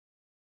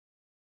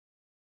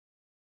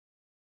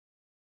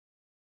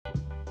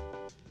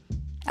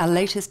Our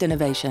latest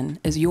innovation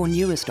is your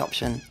newest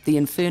option, the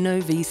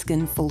Inferno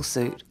V-Skin Full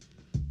Suit.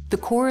 The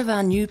core of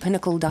our new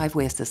Pinnacle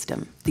divewear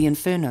system, the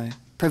Inferno,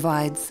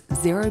 provides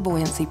zero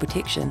buoyancy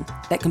protection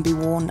that can be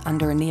worn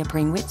under a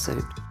neoprene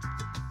wetsuit.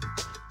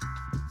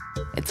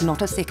 It's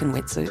not a second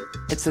wetsuit,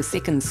 it's a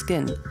second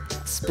skin,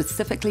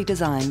 specifically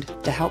designed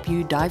to help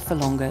you dive for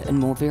longer in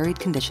more varied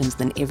conditions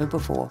than ever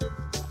before.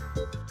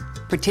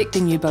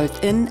 Protecting you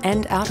both in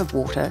and out of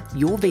water,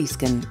 your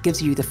V-Skin gives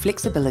you the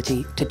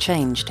flexibility to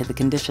change to the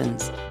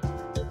conditions.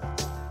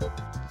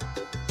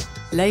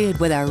 Layered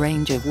with our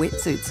range of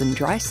wetsuits and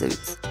dry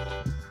suits,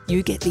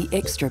 you get the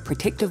extra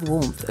protective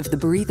warmth of the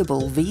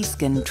breathable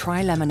V-Skin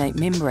tri-laminate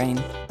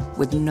membrane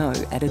with no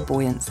added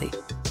buoyancy.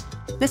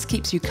 This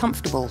keeps you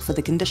comfortable for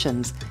the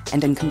conditions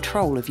and in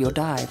control of your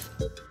dive.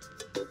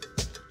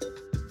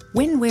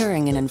 When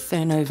wearing an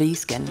Inferno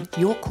V-Skin,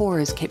 your core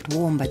is kept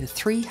warm by the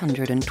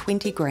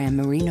 320-gram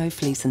merino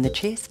fleece in the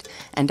chest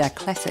and our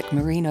classic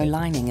merino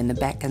lining in the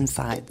back and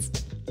sides.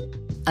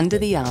 Under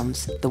the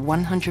arms, the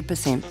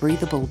 100%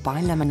 breathable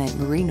bilaminate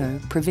merino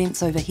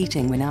prevents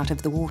overheating when out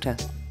of the water.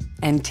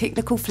 And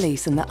technical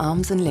fleece in the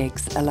arms and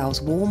legs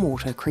allows warm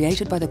water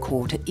created by the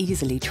core to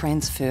easily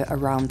transfer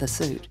around the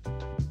suit.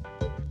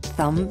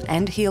 Thumb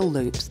and heel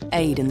loops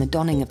aid in the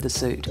donning of the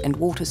suit and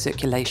water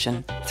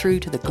circulation through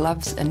to the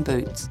gloves and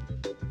boots.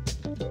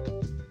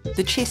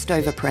 The chest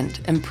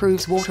overprint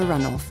improves water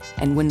runoff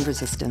and wind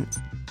resistance,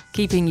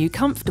 keeping you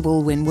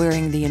comfortable when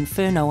wearing the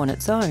Inferno on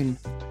its own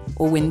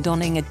or when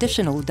donning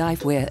additional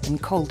divewear in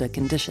colder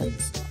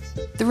conditions.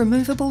 The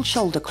removable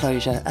shoulder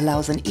closure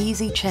allows an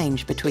easy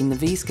change between the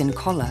V-Skin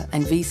collar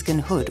and V-Skin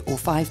hood or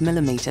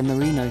 5mm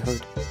merino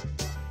hood.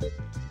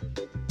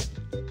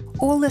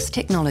 All this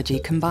technology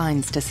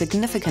combines to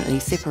significantly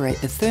separate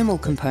the thermal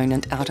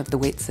component out of the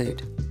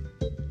wetsuit.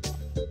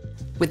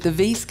 With the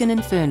V-Skin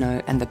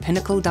Inferno and the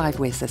Pinnacle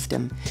divewear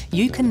system,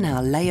 you can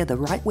now layer the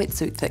right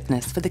wetsuit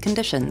thickness for the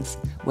conditions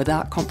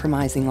without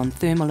compromising on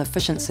thermal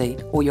efficiency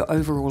or your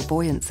overall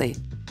buoyancy.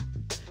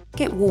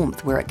 Get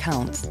warmth where it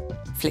counts,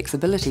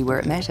 flexibility where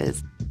it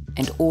matters,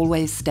 and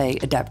always stay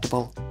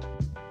adaptable.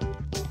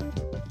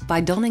 By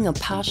donning a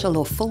partial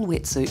or full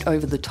wetsuit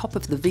over the top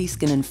of the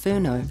V-Skin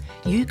Inferno,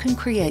 you can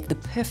create the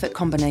perfect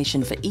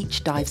combination for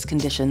each dive's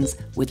conditions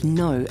with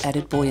no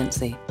added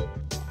buoyancy.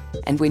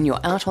 And when you're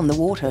out on the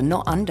water,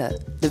 not under,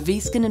 the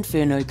V-Skin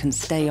Inferno can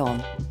stay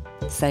on.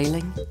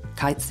 Sailing,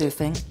 kite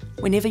surfing,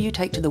 whenever you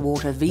take to the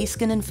water,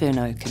 V-Skin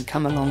Inferno can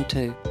come along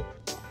too.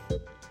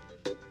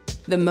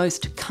 The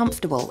most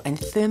comfortable and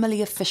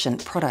thermally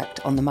efficient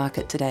product on the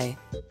market today.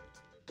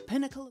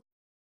 Pinnacle